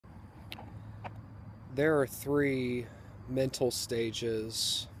There are three mental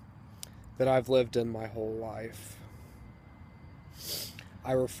stages that I've lived in my whole life.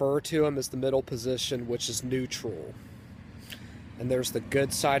 I refer to them as the middle position, which is neutral. And there's the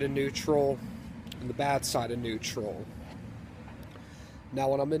good side of neutral and the bad side of neutral. Now,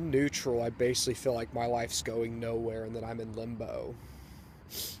 when I'm in neutral, I basically feel like my life's going nowhere and that I'm in limbo.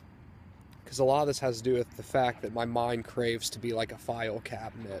 Because a lot of this has to do with the fact that my mind craves to be like a file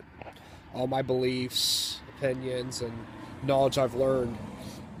cabinet. All my beliefs, opinions, and knowledge I've learned,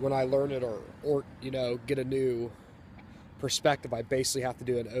 when I learn it or get a new perspective, I basically have to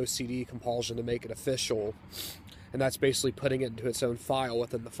do an OCD compulsion to make it official. And that's basically putting it into its own file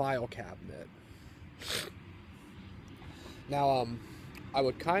within the file cabinet. Now, I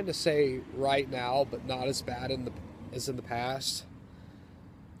would kind of say right now, but not as bad as in the past,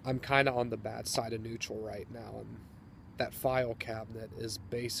 I'm kind of on the bad side of neutral right now, and that file cabinet is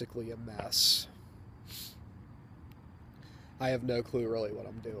basically a mess. I have no clue really what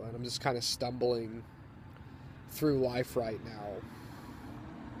I'm doing. I'm just kind of stumbling through life right now.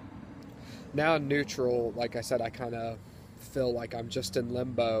 Now in neutral, like I said, I kind of feel like I'm just in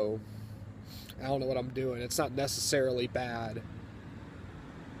limbo. I don't know what I'm doing. It's not necessarily bad,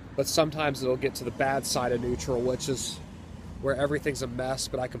 but sometimes it'll get to the bad side of neutral, which is where everything's a mess,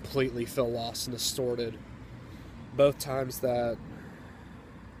 but I completely feel lost and distorted. Both times that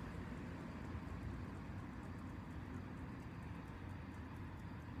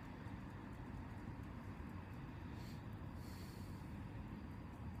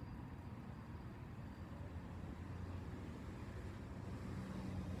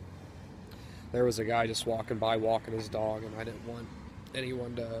there was a guy just walking by walking his dog, and I didn't want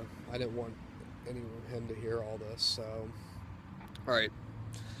anyone to I didn't want anyone him to hear all this. So, all right,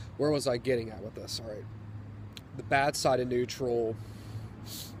 where was I getting at with this? All right, the bad side of neutral.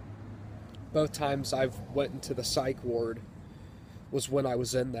 Both times I've went into the psych ward was when I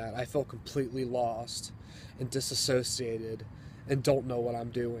was in that. I felt completely lost and disassociated and don't know what I'm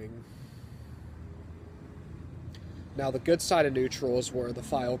doing. Now the good side of neutral is where the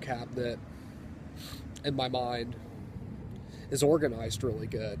file cabinet in my mind is organized really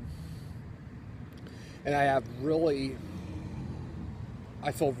good. And I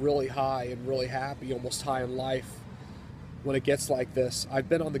feel really high and really happy, almost high in life when it gets like this. I've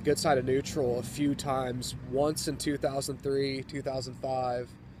been on the good side of neutral a few times, once in 2003, 2005,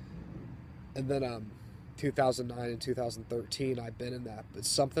 and then 2009 and 2013 I've been in that. But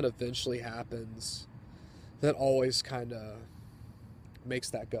something eventually happens that always kind of makes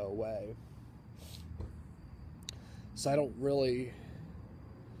that go away. So I don't really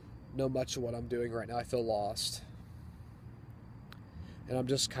know much of what I'm doing right now. I feel lost. And I'm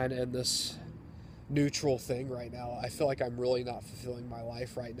just kind of in this neutral thing right now. I feel like I'm really not fulfilling my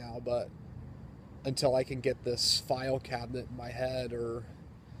life right now, but until I can get this file cabinet in my head, or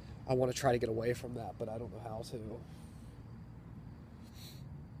I want to try to get away from that, but I don't know how to.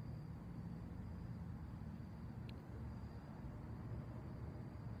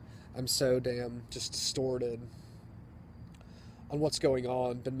 I'm so damn just distorted on what's going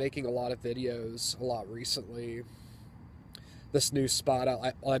on. Been making a lot of videos a lot recently. This new spot,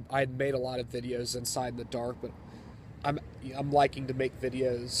 I had made a lot of videos inside in the dark, but I'm liking to make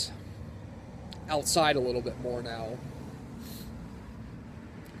videos outside a little bit more now.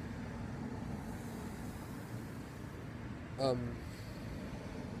 Um,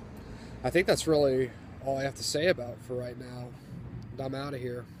 I think that's really all I have to say about it for right now. I'm out of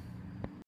here.